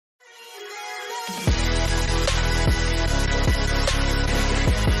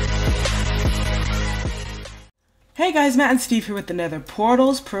Hey guys, Matt and Steve here with another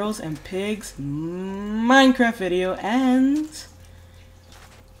Portals, Pearls, and Pigs Minecraft video, and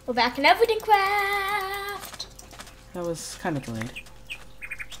we're back in EverythingCraft. That was kind of delayed.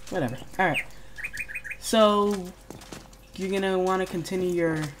 Whatever. Alright. So, you're gonna want to continue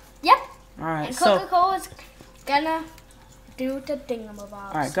your... Yep. Alright, and so... Coca-Cola's gonna do the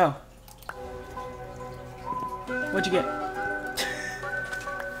thingamabobs. Alright, go. What'd you get?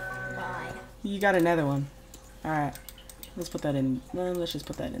 Bye. You got another one. Alright. Let's put that in. Let's just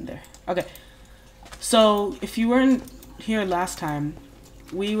put that in there. Okay. So, if you weren't here last time,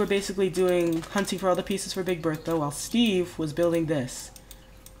 we were basically doing hunting for all the pieces for Big Bertha while Steve was building this.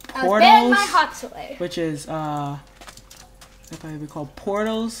 Portals, I was my hearts away. Which is, if I recall,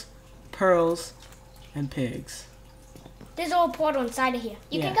 Portals, Pearls, and Pigs. There's a little portal inside of here.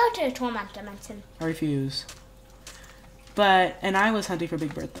 You can go to the Torment Dimension. I refuse. And I was hunting for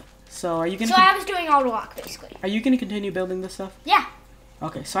Big Bertha. So are you gonna? So I was doing all the rock basically. Are you gonna continue building this stuff? Yeah.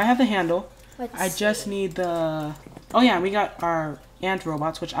 Okay, so I have the handle. I just see. need the. Oh yeah, we got our ant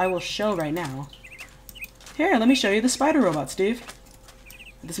robots, which I will show right now. Here, let me show you the spider robot, Steve.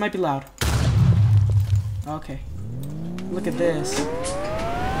 This might be loud. Okay. Look at this. This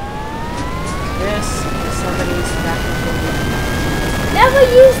is somebody's vacuum. Never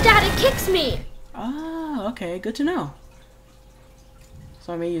use that. It kicks me. Ah, okay, good to know.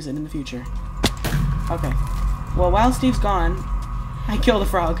 So I may use it in the future. Okay. Well, while Steve's gone, I killed a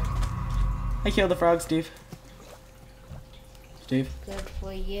frog. I killed the frog, Steve. Steve. Good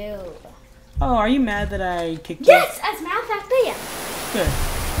for you. Oh, are you mad that I kicked you? Yes, as a matter of fact, there. Good.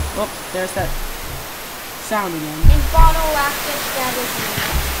 Oh, there's that sound again. Infernal laughter that is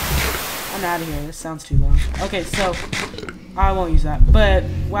I'm out of here. This sounds too long. Okay, so I won't use that. But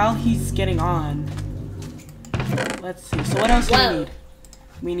while he's getting on, let's see. So what else do we need?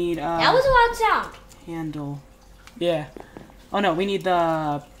 We need that was a loud sound. Handle. Yeah. Oh no, we need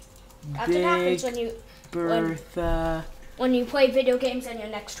the That's what happens when you Bertha. When you play video games and you're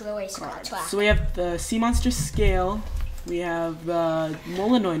next to a race car. So we have the sea monster scale. We have the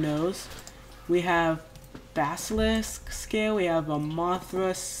Molinoy nose. We have basilisk scale. We have a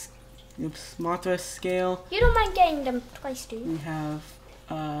Mothra scale. You don't mind getting them twice, do you? We have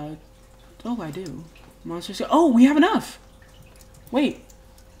oh, I do. Monster scale. Oh, we have enough. Wait.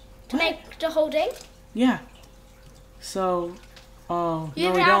 To make the whole thing? Yeah. So, oh, You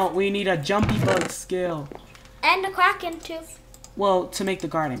no, we don't. We need a Jumpy bug scale. And a Kraken too. Well, to make the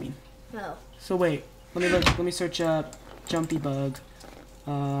guard, I mean. Oh. So wait, let me look. Let me search up Jumpy bug.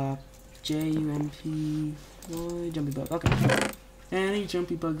 Jumpy Jumpy bug. Okay. Any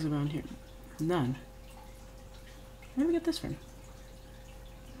Jumpy bugs around here? None. Where did we get this from?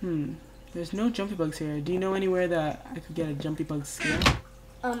 There's no Jumpy bugs here. Do you know anywhere that I could get a Jumpy bug scale?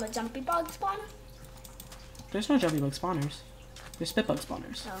 A Jumpy bug spawner? There's no Jumpy bug spawners. There's spit bug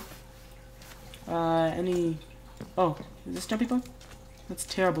spawners. Oh. Any... Oh, is this Jumpy bug? That's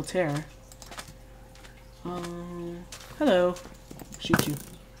terrible terror. Hello. Shoot you.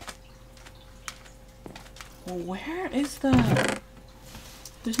 Well, where is the...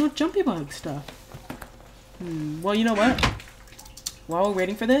 There's no Jumpy bug stuff. Well, you know what? While we're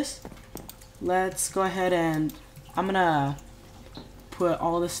waiting for this, let's go ahead and... I'm gonna put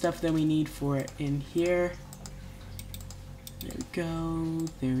all the stuff that we need for it in here. There we go,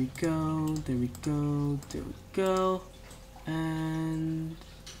 there we go, there we go, there we go. And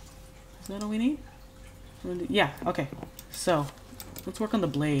is that all we need? Yeah, okay. So let's work on the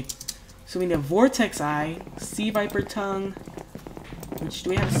blade. So we need a vortex eye, sea viper tongue. Which,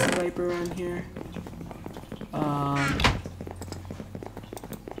 do we have a sea viper around here?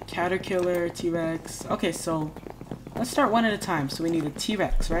 Caterpillar, T-Rex. Okay, so let's start one at a time. So we need a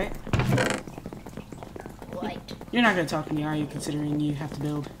T-Rex, right? Right. You're not going to talk to me, are you, considering you have to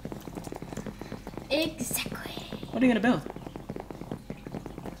build? Exactly. What are you going to build?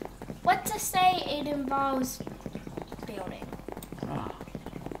 What to say it involves building.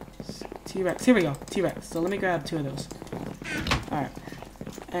 T-Rex. Here we go. T-Rex. So let me grab 2 of those. Alright.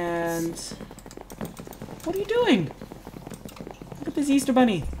 And... What are you doing? Look at this Easter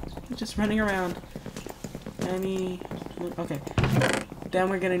bunny. He's just running around. Okay. Then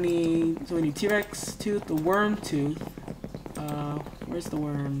we're gonna need... So we need T-Rex tooth, the worm tooth. Where's the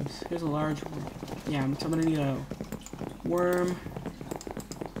worms? Here's a large worm. Yeah, so I'm gonna need a worm.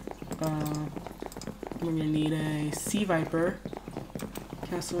 We're gonna need a sea viper.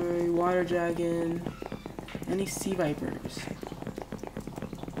 Cassowary, water dragon. Any sea vipers?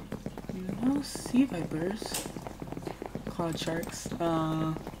 No sea vipers. Cloud sharks.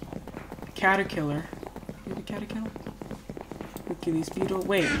 Caterpillar. You have a caterpillar? Achilles beetle.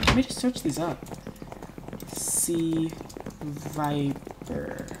 Wait, let me just search these up. see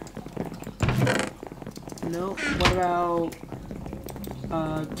viper. Nope. What about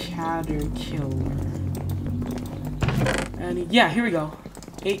caterpillar? And yeah, here we go.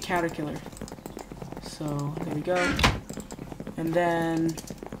 8 caterpillar. So there we go. And then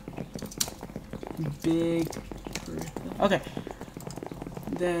big. Okay.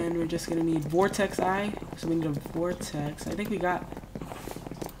 Then we're just gonna need vortex eye. So we need a vortex. I think we got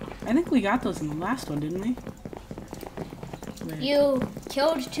those in the last one, didn't we? Wait. You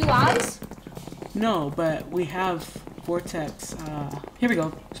killed 2 eyes? No, but we have vortex. Here we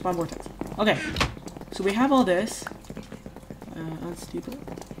go. Spawn vortex. Okay. So we have all this. Unstable.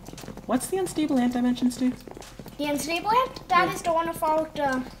 What's the unstable ant I mentioned, Stu? The unstable ant? That is the one of all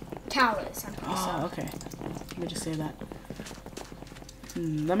the towers. Oh, okay. Let me just say that.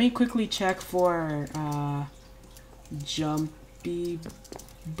 Let me quickly check for Jumpy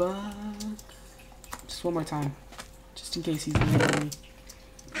bug. Just one more time, just in case he's near me.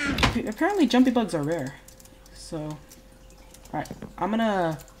 Apparently, Jumpy bugs are rare. So, all right, I'm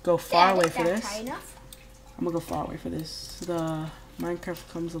gonna go far away for this. I'm gonna go far away for this. The Minecraft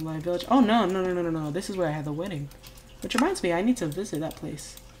comes alive village. Oh no! This is where I had the wedding. Which reminds me, I need to visit that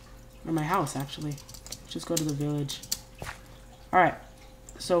place, or my house actually. Just go to the village. All right.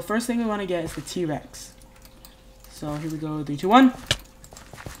 So first thing we want to get is the T-Rex. So here we go, 3, 2, 1.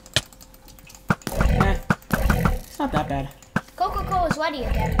 It's not that bad. Coca-Cola is ready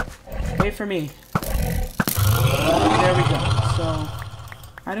again. Wait for me. There we go. So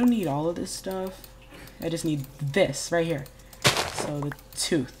I don't need all of this stuff. I just need this right here. So the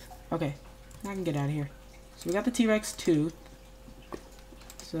tooth. Okay, I can get out of here. So we got the T-Rex tooth.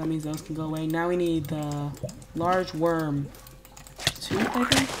 So that means those can go away. Now we need the large worm tooth, I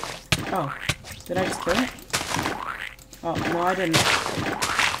think? Oh, did I just kill it? Oh, no, I didn't.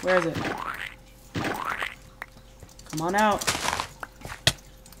 Where is it? Come on out.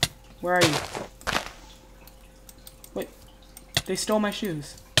 Where are you? Wait, they stole my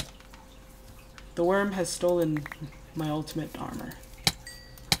shoes. The worm has stolen my ultimate armor.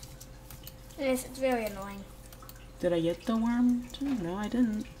 It's very annoying. Did I get the worm? No, I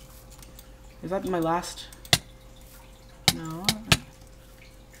didn't. Is that my last? No.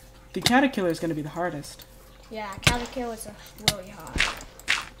 The caterpillar is going to be the hardest. Yeah, caterpillar is really hard.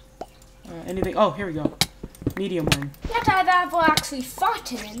 Anything? Oh, here we go. Medium worm. Not that I've ever actually fought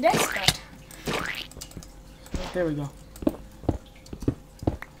in this, but... There we go.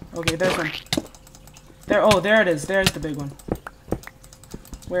 Okay, there's one. There. Oh, there it is. There's the big one.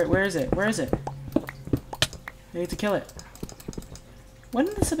 Where is it? Where is it? I need to kill it.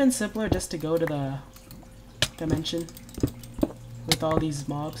 Wouldn't this have been simpler just to go to the dimension with all these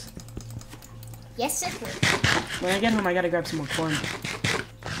mobs? Yes, it would. When I get home, I gotta grab some more corn.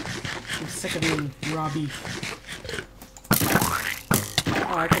 I'm sick of eating raw beef.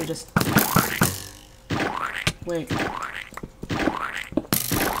 Oh, I could've just... Wait.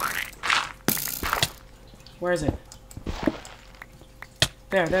 Where is it?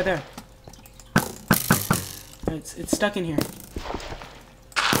 There. It's stuck in here.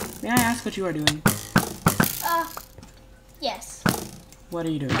 May I ask what you are doing? Yes. What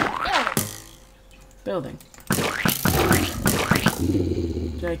are you doing? Building. Building.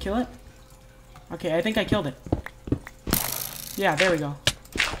 Did I kill it? Okay, I think I killed it. Yeah, there we go.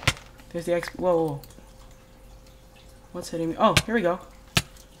 There's the XP. Whoa. What's hitting me? Oh, here we go.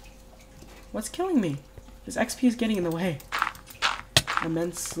 What's killing me? This XP is getting in the way.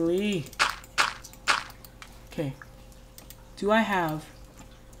 Immensely. Okay. Do I have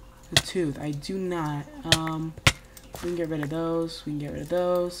the tooth? I do not. We can get rid of those. We can get rid of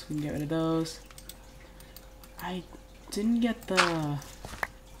those. We can get rid of those. I didn't get the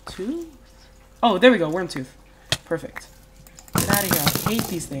tooth? Oh, there we go. Worm tooth. Perfect. Get out of here. I hate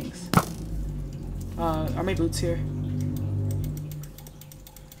these things. Are my boots here?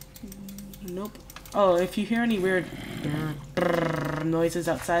 Nope. Oh, if you hear any weird noises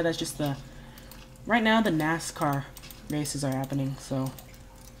outside, that's just the... Right now, the NASCAR races are happening, so...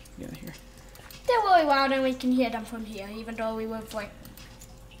 Get out of here. They're really loud and we can hear them from here, even though we live, like,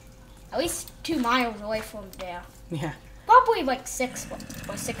 at least 2 miles away from there. Yeah. Probably, like, 6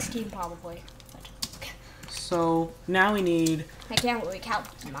 or 16, probably. So, now we need... I can't really count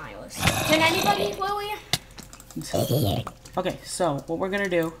the miles. Can anybody, William? Okay, so, what we're gonna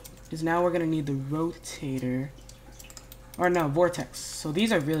do is now we're gonna need the rotator. Or no, vortex. So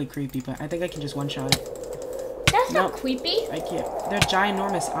these are really creepy, but I think I can just one-shot it. That's not creepy. I can't. They're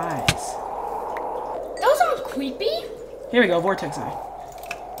ginormous eyes. Those aren't creepy. Here we go, vortex eye.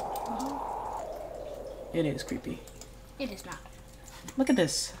 It is creepy. It is not. Look at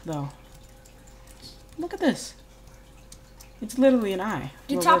this, though. Look at this. It's literally an eye.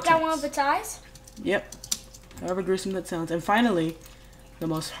 You Or chop down vertex. one of its eyes? Yep. However gruesome that sounds. And finally, the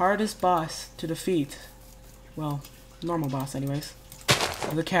most hardest boss to defeat. Well, normal boss anyways.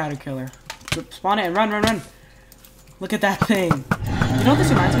 The caterpillar. Spawn it and run, run, run. Look at that thing. You know what this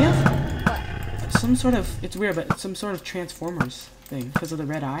reminds me of? What? Some sort of, it's weird, but it's some sort of Transformers thing because of the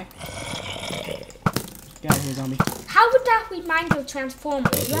red eye. Get out of here, zombie. How would that remind you of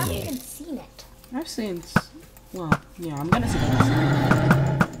Transformers? You haven't even seen it. I've seen, well, yeah, I'm gonna see that.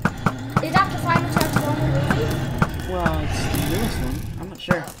 Is that the final Transformer movie? Well, it's the newest one. I'm not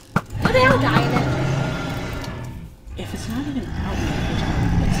sure. Do they all die in it? If it's not even out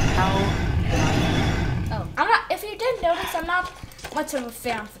yet, how? Oh, I'm not. If you didn't notice, I'm not much of a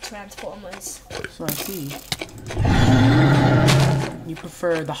fan for Transformers. So I see. You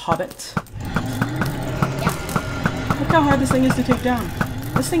prefer the Hobbit? Yeah. Look how hard this thing is to take down.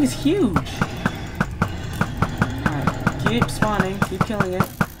 This thing is huge. Alright, keep spawning, keep killing it.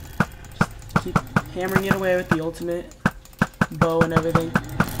 Just keep hammering it away with the ultimate bow and everything.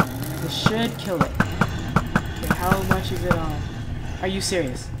 This should kill it. Okay, how much is it on? Are you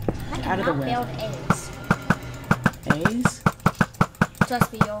serious? Get out of the way. build A's. A's?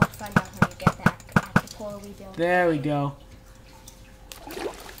 Trust me, you'll find out when you get back at the poor rebuild. There we go.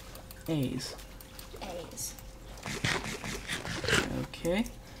 A's. A's. Okay.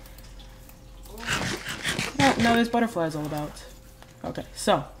 Oh, no, there's butterflies all about. Okay,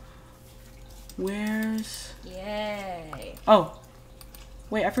 so. Where's... Yay. Oh.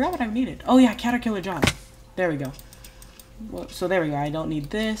 Wait, I forgot what I needed. Oh, yeah, caterpillar John. There we go. Well, so there we go. I don't need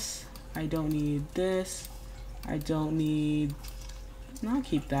this. I don't need this. I don't need... No, I'll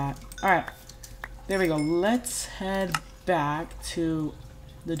keep that. Alright. There we go. Let's head back to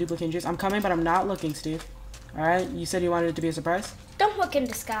the duplicate juice. I'm coming, but I'm not looking, Steve. Alright? You said you wanted it to be a surprise? Don't look in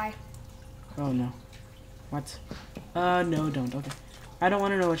the sky. Oh, no. What? No, don't. Okay. I don't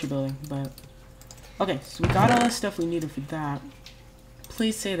want to know what you're building, but... Okay, so we got all the stuff we needed for that.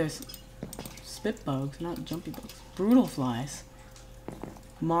 Please say there's spit bugs, not jumpy bugs. Brutal flies.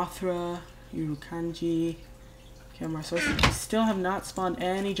 Mothra, Urukanji, camera source. We still have not spawned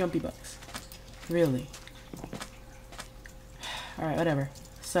any jumpy bugs. Really. Alright, whatever.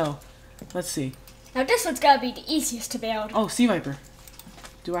 So, let's see. Now this one's gotta be the easiest to build. Oh, sea viper.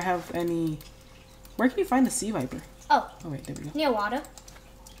 Do I have any... Where can you find the sea viper? Oh. Oh, wait, there we go. Near water.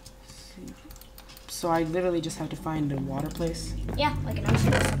 So I literally just have to find a water place? Yeah, like an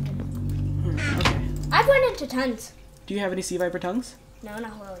ocean or something. Okay. I've run into tons. Do you have any sea viper tongues? No,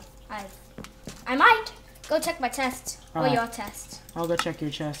 not really. I might. Go check my tests. Or Alright. your tests. I'll go check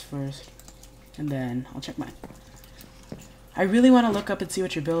your chest first. And then I'll check mine. I really want to look up and see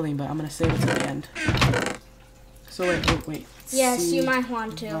what you're building, but I'm going to save it to the end. So wait. Yes, Sea you might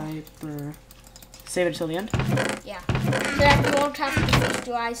want to. Viper. Save it till the end? Yeah. So that you won't have to feast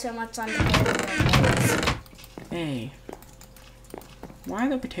your eyes so much on the potatoes. Hey. Why are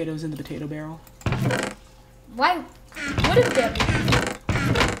there potatoes in the potato barrel? Why wouldn't there be?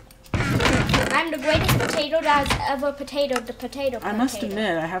 I'm the greatest potato that has ever potatoed the potato. I must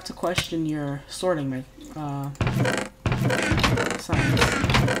admit, I have to question your sorting science.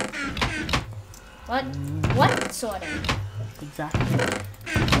 What sorting? Exactly.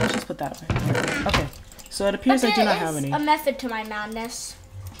 Let's just put that away. Okay. So it appears I do not have any. A method to my madness.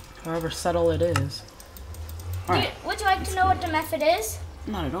 However subtle it is. Alright. Would you like to know what the method is?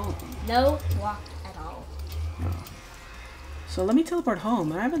 Not at all. No, not at all. So let me teleport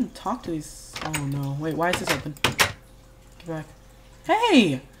home. I haven't talked to these. Oh no. Wait, why is this open? Get back.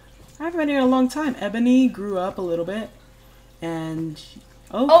 Hey! I haven't been here in a long time. Ebony grew up a little bit. And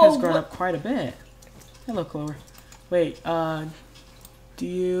Oak has grown up quite a bit. Hello, Clover. Wait, do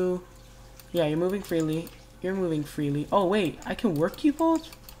you... Yeah, you're moving freely. You're moving freely. Oh, wait, I can work you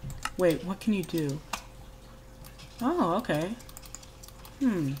both? Wait, what can you do? Oh, okay.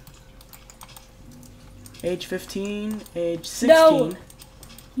 Age 15, age 16.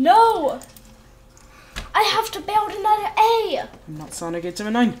 No! I have to build another A! I'm not Sonic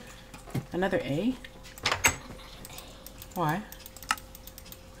 879. Another A? Why?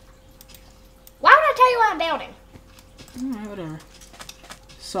 Why would I tell you what I'm building? Alright, whatever.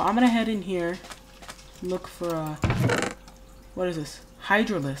 So I'm gonna head in here, look for what is this?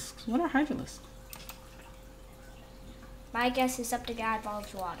 Hydralisks. What are hydralisks? My guess is something that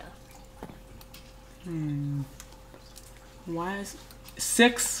involves water. Why is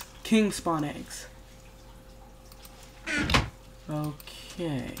 6 king spawn eggs?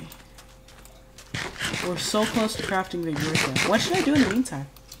 Okay. We're so close to crafting the Eureka. What should I do in the meantime?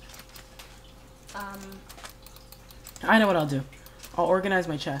 I know what I'll do. I'll organize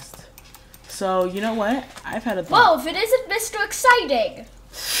my chest. So, you know what? I've had a Whoa, thought. if it isn't Mr. Exciting.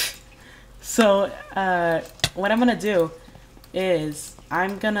 So, what I'm gonna do is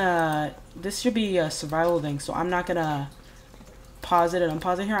this should be a survival thing, so I'm not gonna pause it and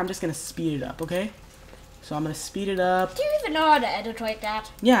unpause it here. I'm just gonna speed it up, okay? So I'm gonna speed it up. Do you even know how to edit like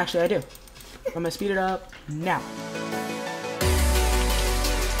that? Yeah, actually I do. I'm gonna speed it up now.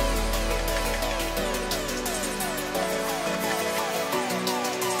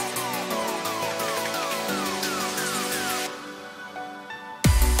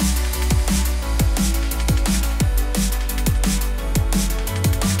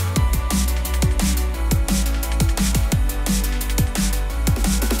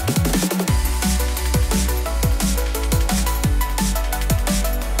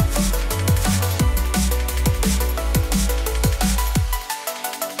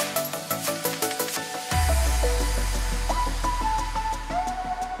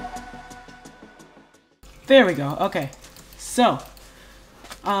 There we go. Okay, so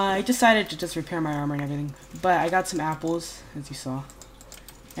I decided to just repair my armor and everything, but I got some apples, as you saw,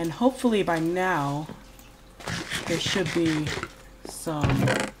 and hopefully by now there should be some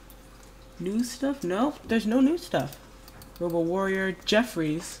new stuff. Nope, there's no new stuff. Robo Warrior,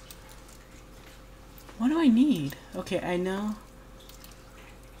 Jeffries. What do I need? Okay, I know.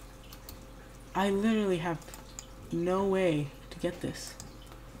 I literally have no way to get this.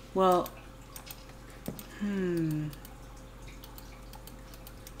 Well,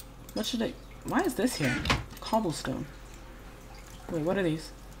 what should I... Why is this here? Cobblestone. Wait, what are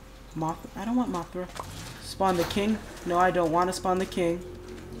these? Moth... I don't want Mothra. Spawn the king? No, I don't want to spawn the king.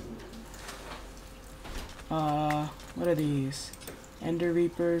 What are these? Ender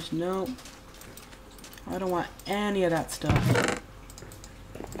Reapers? Nope. I don't want any of that stuff.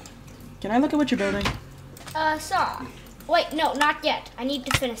 Can I look at what you're building? Saw. Wait, no, not yet. I need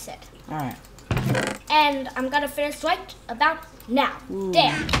to finish it. Alright. And I'm gonna finish right about now. Ooh.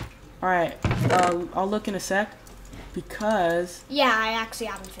 There. Alright, I'll look in a sec, because... Yeah, I actually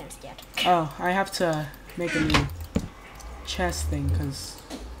haven't finished yet. Oh, I have to make a new chest thing, because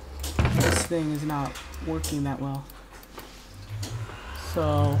this thing is not working that well.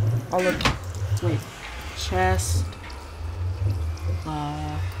 So, I'll look... Wait. Chest...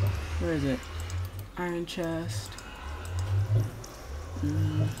 where is it? Iron chest...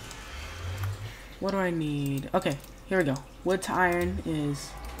 What do I need? Okay, here we go. Wood to iron is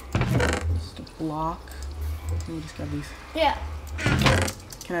just a block. Let me just grab these. Yeah.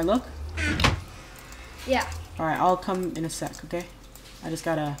 Can I look? Yeah. Alright, I'll come in a sec, okay? I just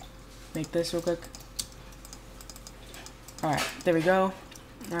gotta make this real quick. Alright, there we go.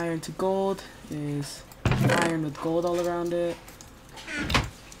 Iron to gold is iron with gold all around it.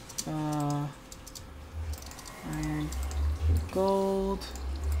 Iron, gold.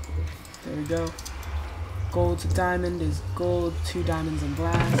 There we go. Gold to diamond is gold, 2 diamonds and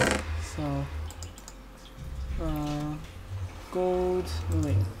glass. So, gold, oh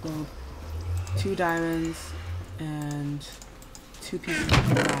wait, gold, 2 diamonds and 2 pieces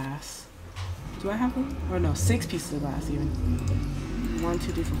of glass. Do I have one? Or no, 6 pieces of glass even. 1,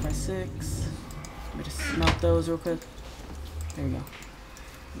 2, 3, 4, 5, 6. Let me just smelt those real quick. There we go.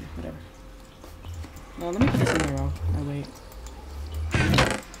 Yeah, whatever. Well, let me put this in the row. Oh wait.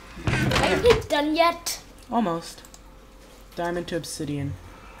 Are you done yet? Almost. Diamond to obsidian.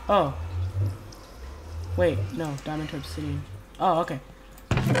 Oh. Wait, no. Diamond to obsidian. Oh, okay.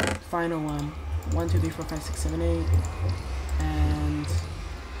 Final one. 1, 2, 3, 4, 5, 6, 7, 8. And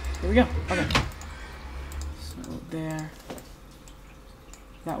here we go. Okay. So there.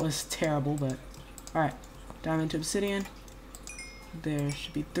 That was terrible, but alright. Diamond to obsidian. There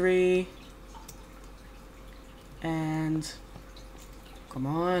should be 3. And come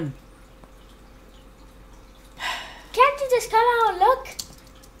on. Can't you just come out and look?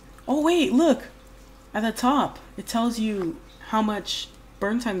 Oh wait, look! At the top, it tells you how much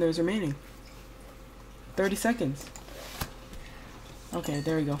burn time there's remaining. 30 seconds. Okay,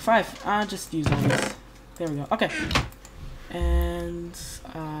 there we go. 5. I'll just use all these. There we go. Okay. And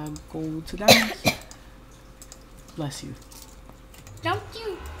gold to diamonds. Bless you. Don't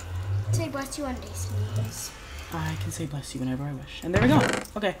you say bless you on these knees. I can say bless you whenever I wish. And there we go.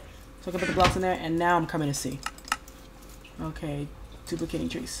 Okay. So I can put the blocks in there, and now I'm coming to see. Okay, duplicating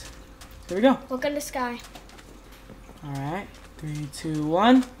trees. There we go. Look in the sky. Alright. 3, 2,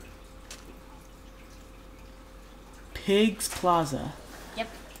 1. Pig's Plaza. Yep.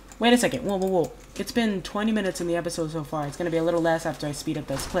 Wait a second. Whoa, whoa, whoa. It's been 20 minutes in the episode so far. It's going to be a little less after I speed up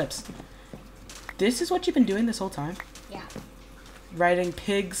those clips. This is what you've been doing this whole time? Yeah. Writing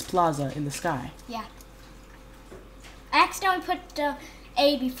Pig's Plaza in the sky. Yeah. I accidentally put the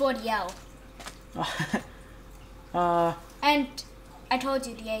A before the L. And I told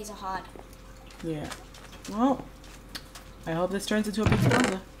you the A's are hard. Yeah. Well, I hope this turns into a big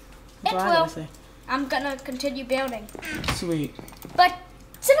plaza. That's It all I will. gotta say. I'm gonna continue building. Sweet. But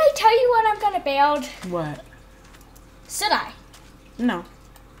should I tell you what I'm gonna build? What? Should I? No.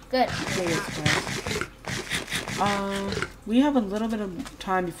 Good. We have a little bit of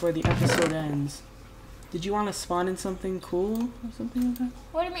time before the episode ends. Did you want to spawn in something cool or something like that?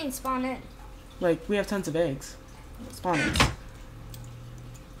 What do you mean spawn in? Like, we have tons of eggs. Spawn eggs.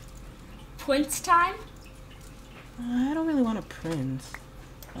 Prince time? I don't really want a prince.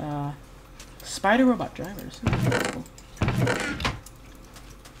 Spider robot drivers. Cool.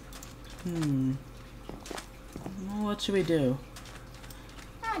 Well, what should we do?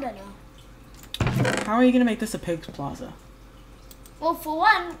 I don't know. How are you gonna make this a pig's plaza? Well, for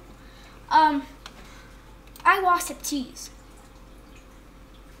one, I lost some cheese.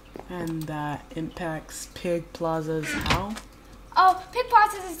 And that impacts pig plazas how? Oh, pig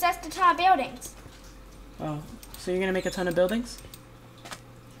plazas is just a ton of buildings. Oh, so you're gonna make a ton of buildings?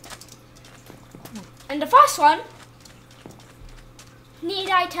 And the first one, need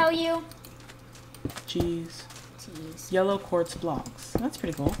I tell you? Cheese. Cheese. Yellow quartz blocks. That's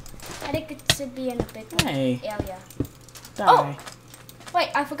pretty cool. I think it should be in a big Hey. area. Die. Oh! Wait,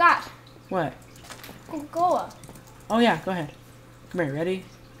 I forgot. What? Coca-Cola. Oh yeah, go ahead. Come here, ready?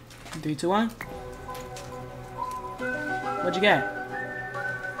 3, 2, 1. What'd you get?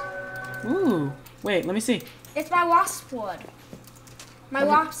 Ooh. Wait, let me see. It's my wasp sword. My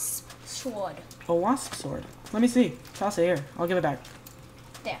wasp sword. A wasp sword. Let me see. Toss it here. I'll give it back.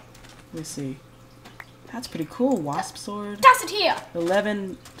 There. Let me see. That's pretty cool. Wasp sword. Toss it here.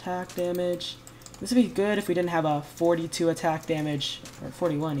 11 attack damage. This would be good if we didn't have a 42 attack damage. Or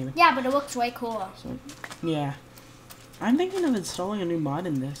 41 even. Yeah, but it looks way cooler. So, yeah. I'm thinking of installing a new mod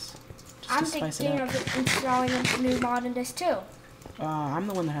in this. Just I'm to spice thinking it up. of installing a new mod in this too. I'm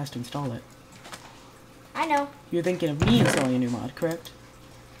the one that has to install it. I know. You're thinking of me installing a new mod, correct?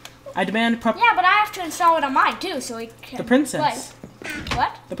 I demand Yeah, but I have to install it on mine too, so we can the princess. play.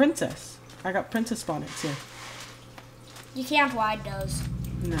 What? The princess. I got princess spawners here. You can't ride those.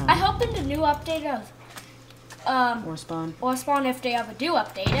 No. I hope in the new update of Or spawn. or Spawn, if they ever do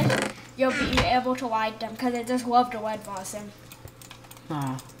update it, you'll be able to ride them because I just love the red version.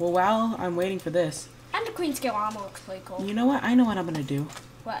 Ah. Well, while I'm waiting for this, And the Queen Scale armor looks pretty cool. you know what? I know what I'm gonna do.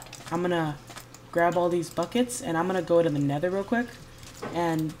 What? I'm gonna grab all these buckets and I'm gonna go to the nether real quick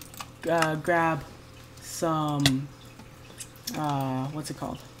and grab some what's it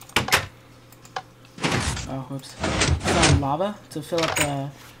called? Oh, whoops. Some lava to fill up the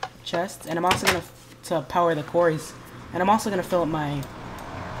chest, and I'm also gonna to power the quarries, and I'm also gonna fill up my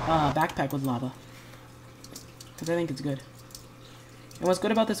backpack with lava because I think it's good. And what's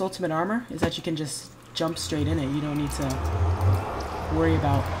good about this ultimate armor is that you can just jump straight in it. You don't need to worry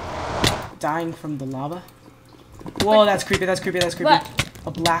about dying from the lava. Whoa, that's creepy, that's creepy, that's creepy. What?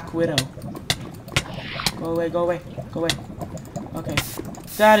 A black widow. Go away, go away, go away. Okay.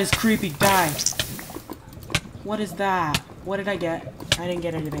 That is creepy, die. What is that? What did I get? I didn't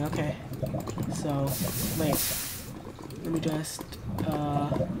get anything, okay. So, wait. Let me just,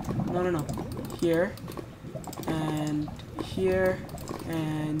 no. Here. And here.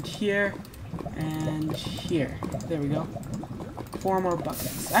 And here. And here. There we go. 4 more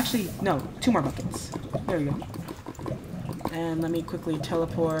buckets. Actually, no, 2 more buckets. There we go. And let me quickly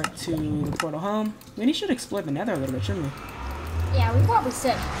teleport to the portal home. We should explore the nether a little bit, shouldn't we? Yeah, we probably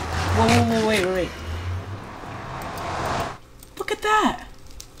should. Whoa, wait. Look at that!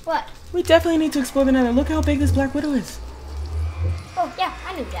 What? We definitely need to explore the nether. Look how big this black widow is. Oh, yeah,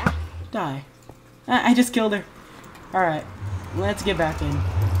 I knew that. Die. I just killed her. Alright, let's get back in.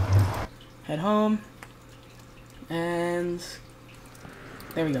 Head home. And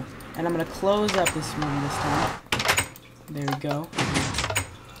there we go. And I'm going to close up this room this time. There we go.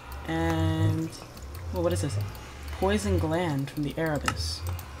 And, well, what is this? Poison gland from the Erebus.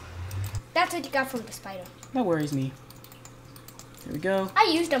 That's what you got from the spider. That worries me. There we go. I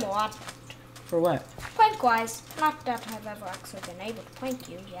used them a lot. For what? Prank-wise. Not that I've ever actually been able to prank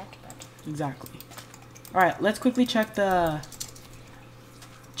you yet, but... Exactly. Alright, let's quickly check the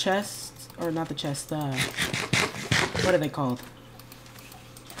chest, or not the chest, the, what are they called?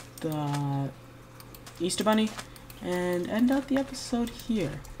 The Easter Bunny, and end out the episode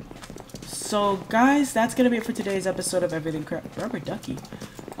here. So guys, that's going to be it for today's episode of EverythingCraft. Rubber Ducky.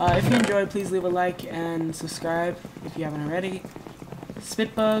 If you enjoyed, please leave a like and subscribe if you haven't already.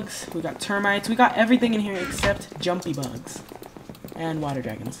 Spit bugs, we got termites, we got everything in here except jumpy bugs. And water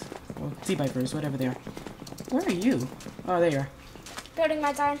dragons. Or sea vipers, whatever they are. Where are you? Oh, there you are. Building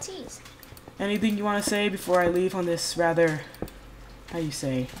my giant cheese. anything you want to say before I leave on this rather, how you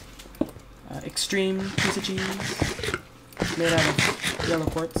say, extreme piece of cheese made out of yellow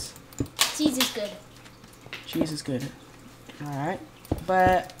quartz? Cheese is good. Cheese is good. Alright.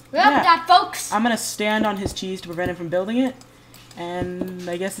 But, Remember yeah, that, folks. I'm going to stand on his cheese to prevent him from building it. And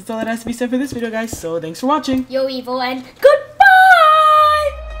I guess that's all that has to be said for this video, guys. So, thanks for watching. Yo, evil, and good.